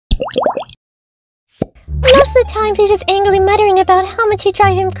of the times he's just angrily muttering about how much you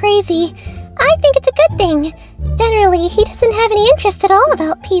drive him crazy. I think it's a good thing. Generally, he doesn't have any interest at all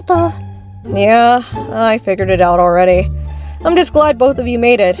about people. Yeah, I figured it out already. I'm just glad both of you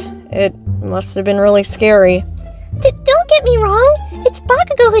made it. It must have been really scary. Don't get me wrong. It's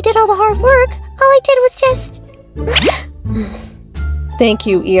Bakugo who did all the hard work. All I did was just... Thank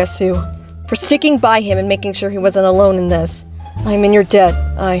you, Ieyasu, for sticking by him and making sure he wasn't alone in this. I'm in your debt.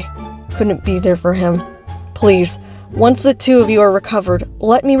 I couldn't be there for him. Please, once the two of you are recovered,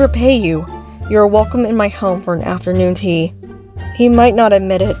 let me repay you. You're welcome in my home for an afternoon tea. He might not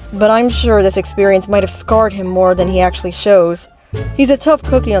admit it, but I'm sure this experience might have scarred him more than he actually shows. He's a tough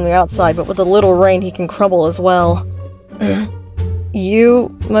cookie on the outside, but with a little rain he can crumble as well.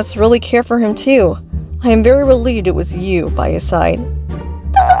 You must really care for him too. I am very relieved it was you by his side.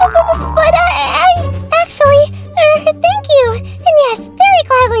 But I actually, thank you. And yes, very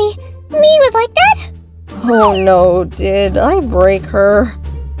gladly. Me would like that. Oh no, did I break her?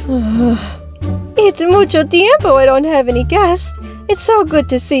 It's mucho tiempo I don't have any guests. It's so good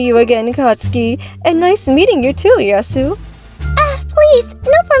to see you again, Katsuki. And nice meeting you too, Yasu. Please,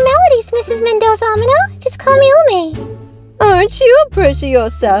 no formalities, Mrs. Mendoza-Amino. Just call me Ume. Aren't you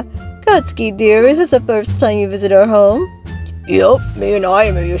preciosa? Katsuki dear, is this the first time you visit our home? Yup, me and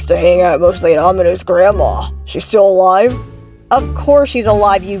Ayame used to hang out mostly at Amino's grandma. She's still alive? Of course she's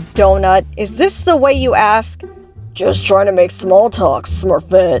alive, you donut. Is this the way you ask? Just trying to make small talk,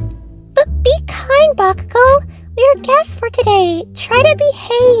 Smurfette. But be kind, Bakugo. We're guests for today. Try to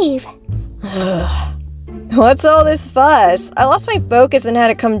behave. What's all this fuss? I lost my focus and had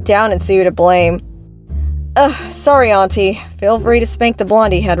to come down and see who to blame. Sorry, Auntie. Feel free to spank the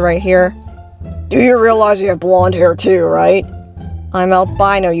blondie head right here. Do you realize you have blonde hair too, right? I'm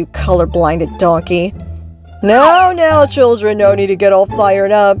albino, you color-blinded donkey. Now, children, no need to get all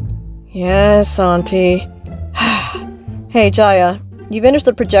fired up. Yes, Auntie. Hey, Jaya, you finished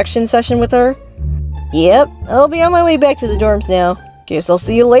the projection session with her? Yep, I'll be on my way back to the dorms now. Guess I'll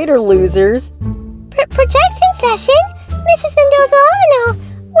see you later, losers. Projection session? Mrs. Mendoza-Amino,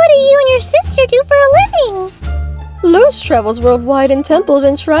 what do you and your sister do for a living? Luz travels worldwide in temples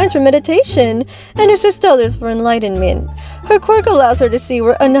and shrines for meditation, and assists others for enlightenment. Her quirk allows her to see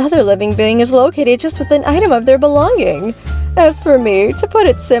where another living being is located just with an item of their belonging. As for me, to put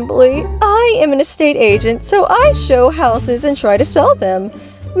it simply, I am an estate agent, so I show houses and try to sell them.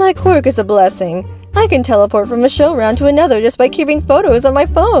 My quirk is a blessing. I can teleport from a showround to another just by keeping photos on my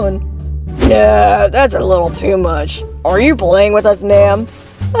phone. Yeah, that's a little too much. Are you playing with us, ma'am?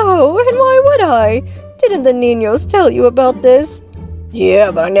 Oh, and why would I? Didn't the Niños tell you about this? Yeah,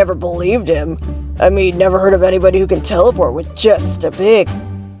 but I never believed him. I mean, never heard of anybody who can teleport with just a pig.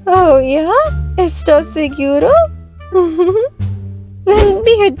 Oh, yeah? ¿Estás seguro? Then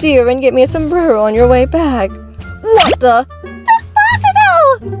be a dear and get me a sombrero on your way back. What the?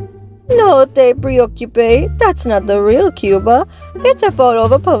 Bakugo! No te preocupe, that's not the real Cuba. It's a photo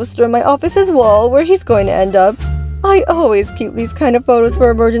of a poster on my office's wall where he's going to end up. I always keep these kind of photos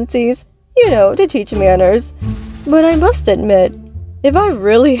for emergencies, you know, to teach manners. But I must admit, if I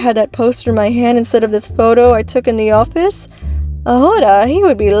really had that poster in my hand instead of this photo I took in the office, ahora he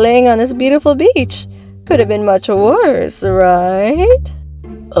would be laying on this beautiful beach. Could have been much worse, right?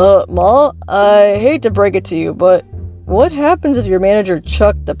 Ma, I hate to break it to you, but what happens if your manager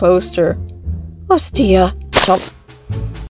chucked the poster? Hostia. Chump.